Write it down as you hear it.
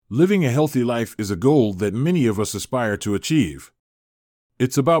Living a healthy life is a goal that many of us aspire to achieve.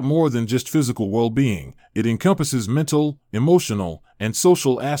 It's about more than just physical well-being. It encompasses mental, emotional, and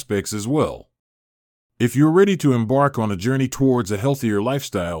social aspects as well. If you're ready to embark on a journey towards a healthier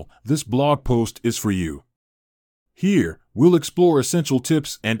lifestyle, this blog post is for you. Here, we'll explore essential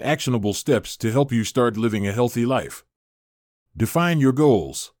tips and actionable steps to help you start living a healthy life. Define your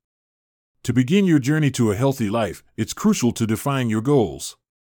goals. To begin your journey to a healthy life, it's crucial to define your goals.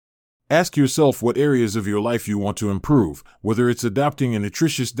 Ask yourself what areas of your life you want to improve, whether it's adopting a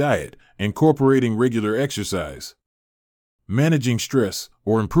nutritious diet, incorporating regular exercise, managing stress,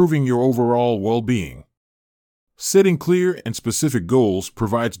 or improving your overall well-being. Setting clear and specific goals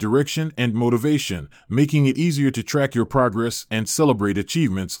provides direction and motivation, making it easier to track your progress and celebrate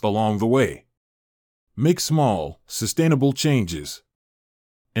achievements along the way. Make small, sustainable changes.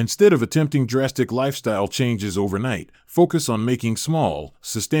 Instead of attempting drastic lifestyle changes overnight, focus on making small,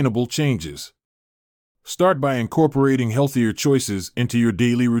 sustainable changes. Start by incorporating healthier choices into your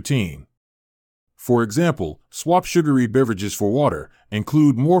daily routine. For example, swap sugary beverages for water,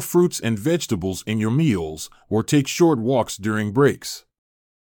 include more fruits and vegetables in your meals, or take short walks during breaks.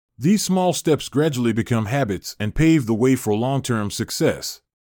 These small steps gradually become habits and pave the way for long-term success.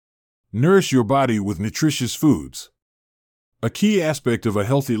 Nourish your body with nutritious foods. A key aspect of a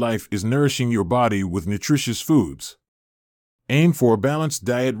healthy life is nourishing your body with nutritious foods. Aim for a balanced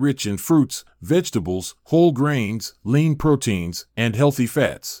diet rich in fruits, vegetables, whole grains, lean proteins, and healthy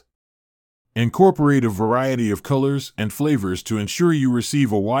fats. Incorporate a variety of colors and flavors to ensure you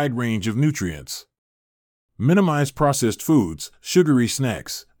receive a wide range of nutrients. Minimize processed foods, sugary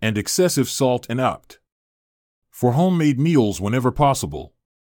snacks, and excessive salt and opt for homemade meals whenever possible.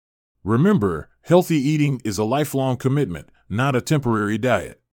 Remember, healthy eating is a lifelong commitment, not a temporary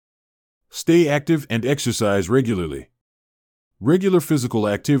diet. Stay active and exercise regularly. Regular physical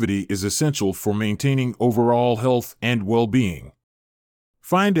activity is essential for maintaining overall health and well-being.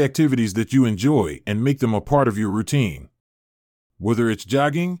 Find activities that you enjoy and make them a part of your routine. Whether it's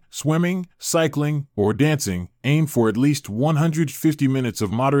jogging, swimming, cycling, or dancing, aim for at least 150 minutes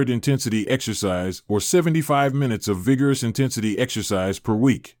of moderate intensity exercise or 75 minutes of vigorous intensity exercise per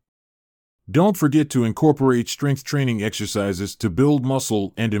week. Don't forget to incorporate strength training exercises to build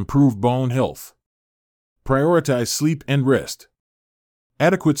muscle and improve bone health. Prioritize sleep and rest.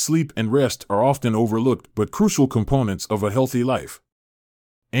 Adequate sleep and rest are often overlooked but crucial components of a healthy life.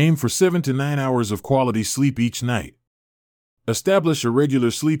 Aim for 7 to 9 hours of quality sleep each night. Establish a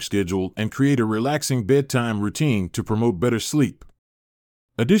regular sleep schedule and create a relaxing bedtime routine to promote better sleep.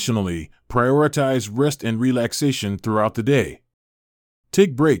 Additionally, prioritize rest and relaxation throughout the day.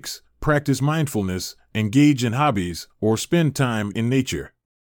 Take breaks, practice mindfulness, engage in hobbies, or spend time in nature.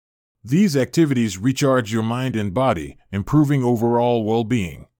 These activities recharge your mind and body, improving overall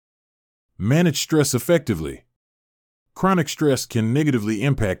well-being. Manage stress effectively. Chronic stress can negatively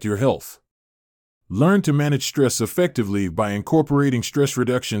impact your health. Learn to manage stress effectively by incorporating stress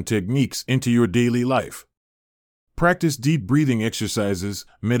reduction techniques into your daily life. Practice deep breathing exercises,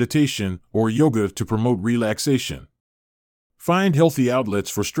 meditation, or yoga to promote relaxation. Find healthy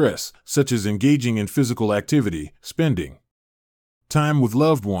outlets for stress, such as engaging in physical activity, spending time with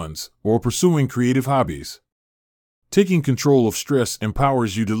loved ones, or pursuing creative hobbies. Taking control of stress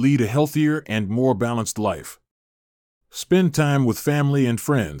empowers you to lead a healthier and more balanced life. Spend time with family and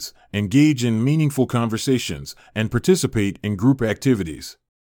friends, engage in meaningful conversations, and participate in group activities.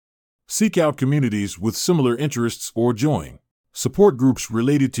 Seek out communities with similar interests or join support groups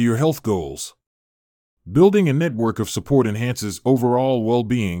related to your health goals. Building a network of support enhances overall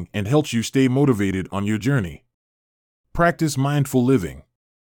well-being and helps you stay motivated on your journey. Practice mindful living.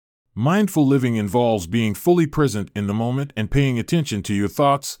 Mindful living involves being fully present in the moment and paying attention to your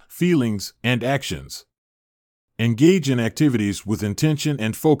thoughts, feelings, and actions. Engage in activities with intention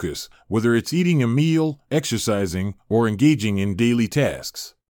and focus, whether it's eating a meal, exercising, or engaging in daily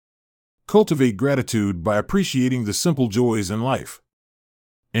tasks. Cultivate gratitude by appreciating the simple joys in life.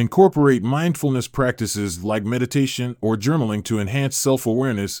 Incorporate mindfulness practices like meditation or journaling to enhance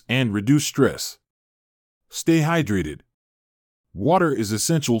self-awareness and reduce stress. Stay hydrated. Water is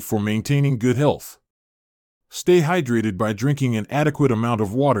essential for maintaining good health. Stay hydrated by drinking an adequate amount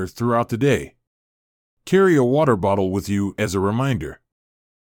of water throughout the day. Carry a water bottle with you as a reminder.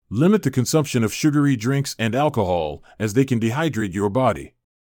 Limit the consumption of sugary drinks and alcohol, as they can dehydrate your body.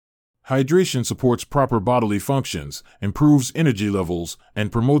 Hydration supports proper bodily functions, improves energy levels,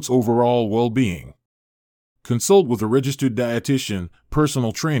 and promotes overall well-being. Consult with a registered dietitian,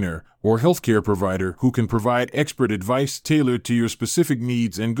 personal trainer, or healthcare provider who can provide expert advice tailored to your specific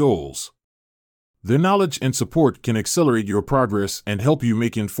needs and goals. Their knowledge and support can accelerate your progress and help you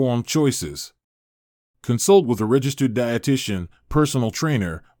make informed choices. Consult with a registered dietitian, personal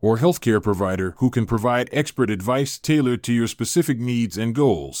trainer, or healthcare provider who can provide expert advice tailored to your specific needs and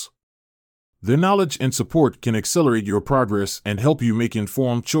goals. Their knowledge and support can accelerate your progress and help you make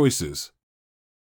informed choices.